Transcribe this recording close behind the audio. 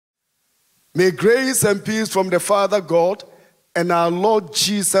May grace and peace from the Father God and our Lord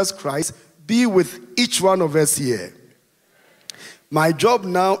Jesus Christ be with each one of us here. My job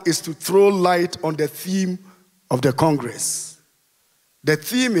now is to throw light on the theme of the Congress. The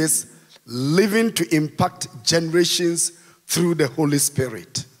theme is living to impact generations through the Holy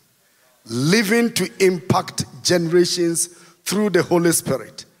Spirit. Living to impact generations through the Holy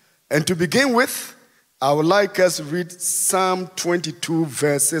Spirit. And to begin with, I would like us to read Psalm 22,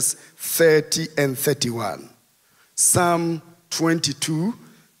 verses 30 and 31. Psalm 22,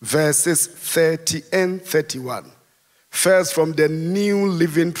 verses 30 and 31. First, from the New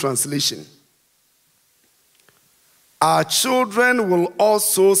Living Translation. Our children will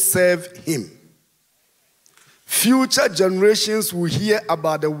also serve him. Future generations will hear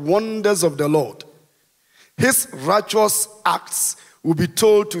about the wonders of the Lord. His righteous acts will be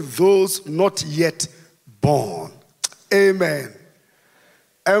told to those not yet born. Amen.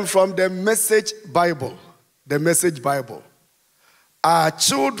 And from the Message Bible, our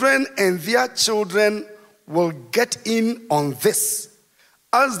children and their children will get in on this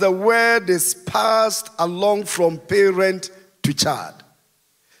as the word is passed along from parent to child.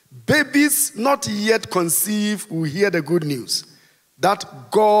 Babies not yet conceived will hear the good news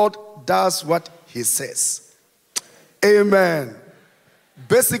that God does what he says. Amen.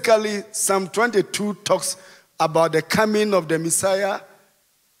 Basically, Psalm 22 talks about the coming of the Messiah,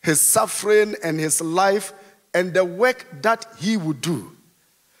 his suffering and his life, and the work that he would do.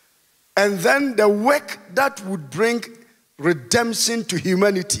 And then the work that would bring redemption to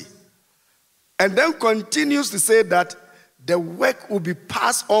humanity. And then continues to say that the work will be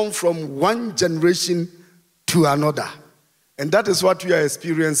passed on from one generation to another. And that is what we are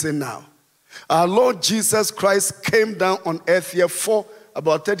experiencing now. Our Lord Jesus Christ came down on earth here for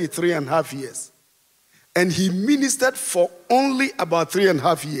about 33 and a half years. And he ministered for only about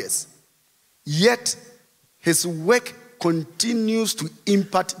 3.5 years. Yet, his work continues to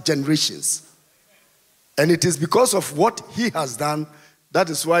impact generations. And it is because of what he has done, that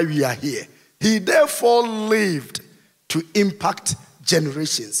is why we are here. He therefore lived to impact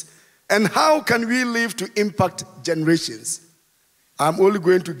generations. And how can we live to impact generations? I'm only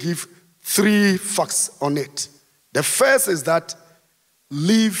going to give 3 facts on it. The first is that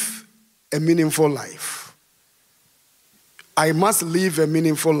live a meaningful life. I must live a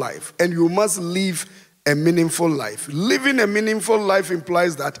meaningful life, and you must live a meaningful life. Living a meaningful life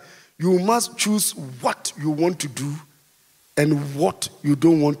implies that you must choose what you want to do and what you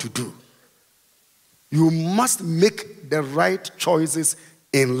don't want to do. You must make the right choices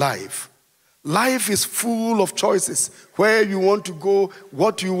in life. Life is full of choices. Where you want to go,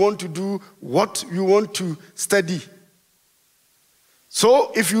 what you want to do, what you want to study.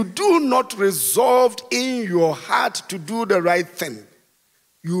 So if you do not resolve in your heart to do the right thing,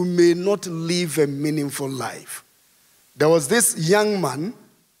 you may not live a meaningful life. There was this young man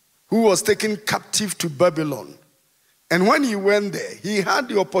who was taken captive to Babylon. And when he went there, he had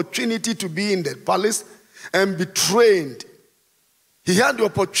the opportunity to be in the palace and be trained. He had the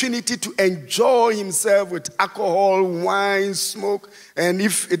opportunity to enjoy himself with alcohol, wine, smoke, and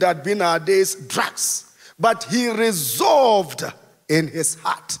if it had been our days, drugs. But he resolved in his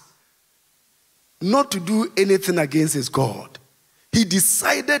heart not to do anything against his God. He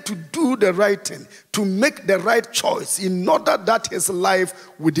decided to do the right thing, to make the right choice in order that his life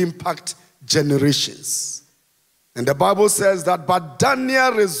would impact generations. And the Bible says that, but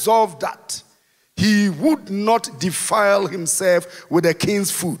Daniel resolved that he would not defile himself with the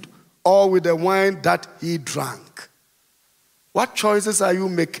king's food or with the wine that he drank. What choices are you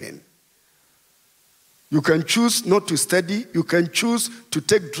making? You can choose not to study. You can choose to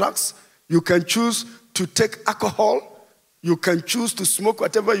take drugs. You can choose to take alcohol. You can choose to smoke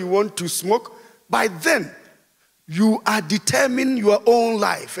whatever you want to smoke. By then, you are determining your own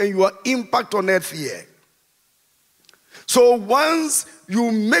life and your impact on earth here. So once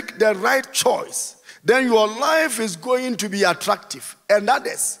you make the right choice, then your life is going to be attractive. And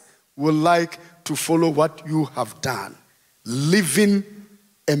others will like to follow what you have done. Living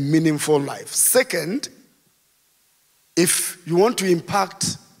a meaningful life. Second, if you want to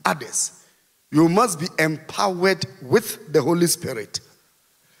impact others, you must be empowered with the Holy Spirit.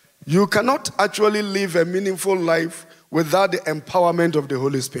 You cannot actually live a meaningful life without the empowerment of the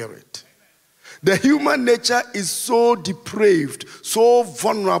Holy Spirit. The human nature is so depraved, so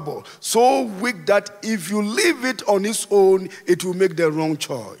vulnerable, so weak that if you leave it on its own, it will make the wrong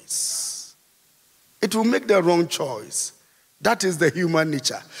choice. It will make the wrong choice. That is the human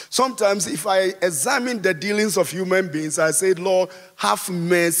nature. Sometimes if I examine the dealings of human beings, I say, Lord, have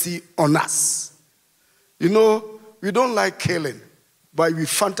mercy on us. You know, we don't like killing. but we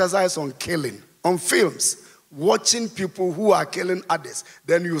fantasize on killing, on films, watching people who are killing others.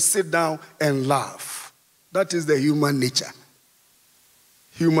 Then you sit down and laugh. That is the human nature.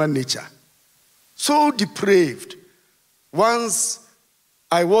 Human nature. So depraved. Once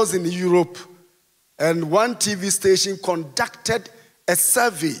I was in Europe, and one TV station conducted a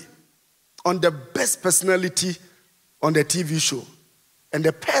survey on the best personality on the TV show. And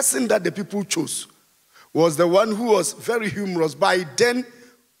the person that the people chose was the one who was very humorous. By then,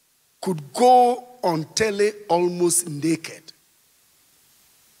 could go on telly almost naked.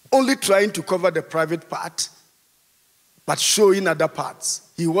 Only trying to cover the private part, but showing other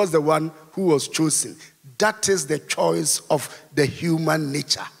parts. He was the one who was chosen. That is the choice of the human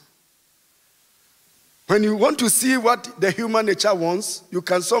nature. When you want to see what the human nature wants, you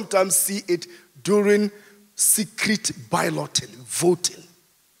can sometimes see it during secret balloting, voting.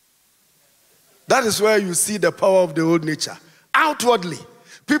 That is where you see the power of the old nature. Outwardly,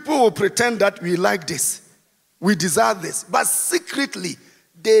 people will pretend that we like this, we desire this, but secretly,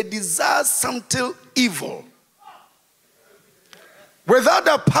 they desire something evil. Without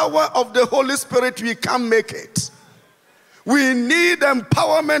the power of the Holy Spirit, we can't make it. We need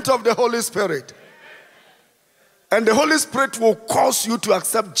empowerment of the Holy Spirit. And the Holy Spirit will cause you to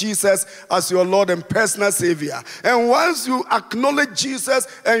accept Jesus as your Lord and personal Savior. And once you acknowledge Jesus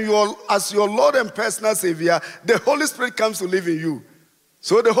as your Lord and personal Savior, the Holy Spirit comes to live in you.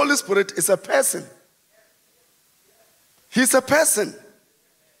 So the Holy Spirit is a person. He's a person.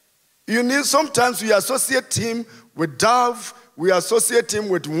 Sometimes we associate him with dove, we associate him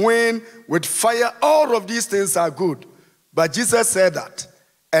with wind, with fire. All of these things are good. But Jesus said that,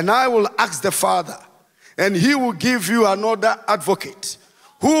 and I will ask the Father, and he will give you another advocate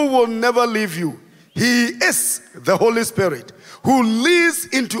who will never leave you. He is the Holy Spirit who leads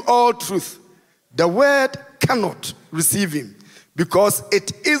into all truth. The word cannot receive him because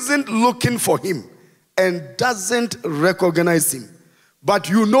it isn't looking for him and doesn't recognize him. But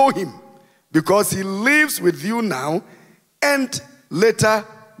you know him because he lives with you now and later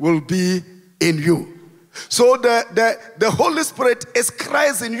will be in you. So the Holy Spirit is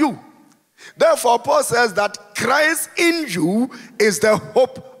Christ in you. Therefore, Paul says that Christ in you is the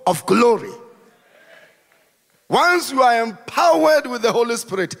hope of glory. Once you are empowered with the Holy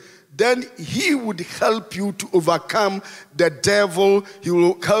Spirit, then he would help you to overcome the devil. He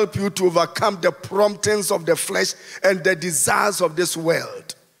will help you to overcome the promptings of the flesh and the desires of this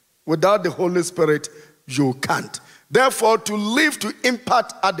world. Without the Holy Spirit, you can't. Therefore, to live to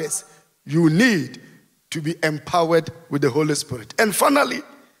impart others, you need to be empowered with the Holy Spirit. And finally,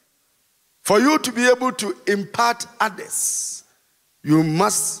 for you to be able to impart others, you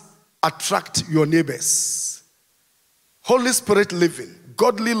must attract your neighbors. Holy Spirit living,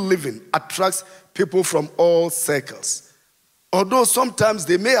 godly living attracts people from all circles. Although sometimes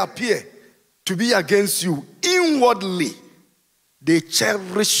they may appear to be against you, inwardly they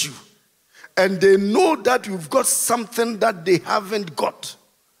cherish you. And they know that you've got something that they haven't got.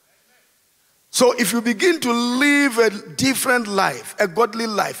 So if you begin to live a different life, a godly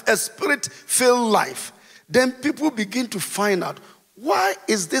life, a spirit-filled life, then people begin to find out, why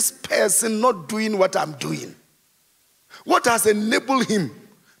is this person not doing what I'm doing? What has enabled him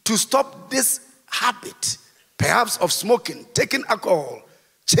to stop this habit, perhaps of smoking, taking alcohol,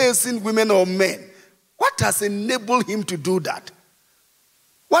 chasing women or men? What has enabled him to do that?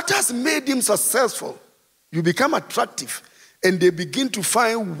 What has made him successful? You become attractive. And they begin to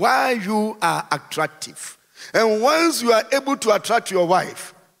find why you are attractive. And once you are able to attract your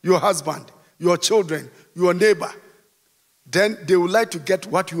wife, your husband, your children, your neighbor, then they would like to get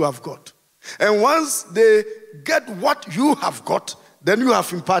what you have got. And once they get what you have got, then you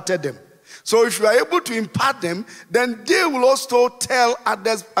have imparted them. So if you are able to impart them, then they will also tell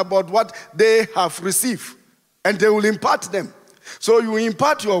others about what they have received. And they will impart them. So you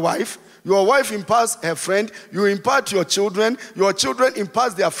impart your wife imparts her friend, you impart your children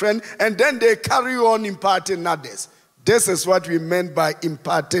impart their friend, and then they carry on imparting others. This is what we meant by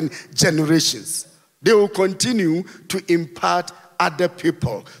imparting generations. They will continue to impart other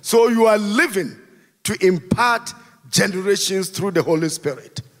people. So you are living to impart generations through the Holy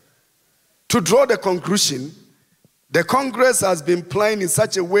Spirit. To draw the conclusion, the Congress has been planned in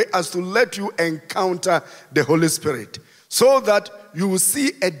such a way as to let you encounter the Holy Spirit, so that you will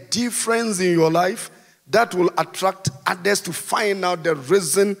see a difference in your life that will attract others to find out the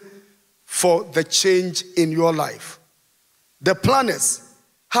reason for the change in your life. The planners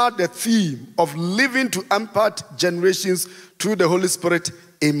had the theme of living to impart generations through the Holy Spirit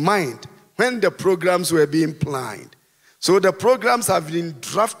in mind when the programs were being planned. So the programs have been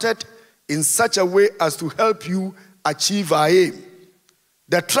drafted in such a way as to help you achieve our aim.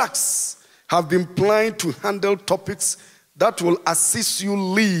 The tracks have been planned to handle topics that will assist you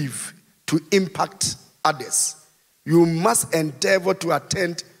live to impact others. You must endeavor to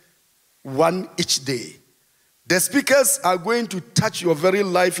attend one each day. The speakers are going to touch your very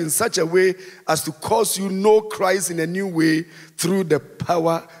life in such a way as to cause you know Christ in a new way through the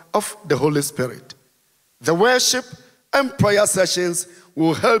power of the Holy Spirit. The worship and prayer sessions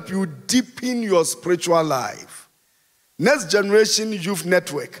will help you deepen your spiritual life. Next Generation Youth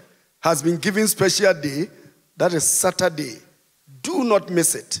Network has been given special day, that is Saturday. Do not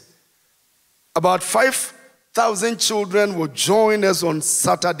miss it. About 5,000 children will join us on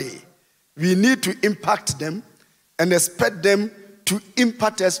Saturday. We need to impact them and expect them to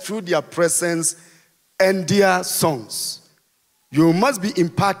impact us through their presence and their songs. You must be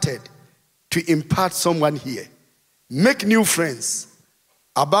imparted to impart someone here. Make new friends.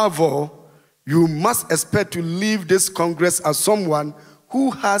 Above all, you must expect to leave this congress as someone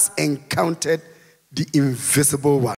who has encountered the invisible one.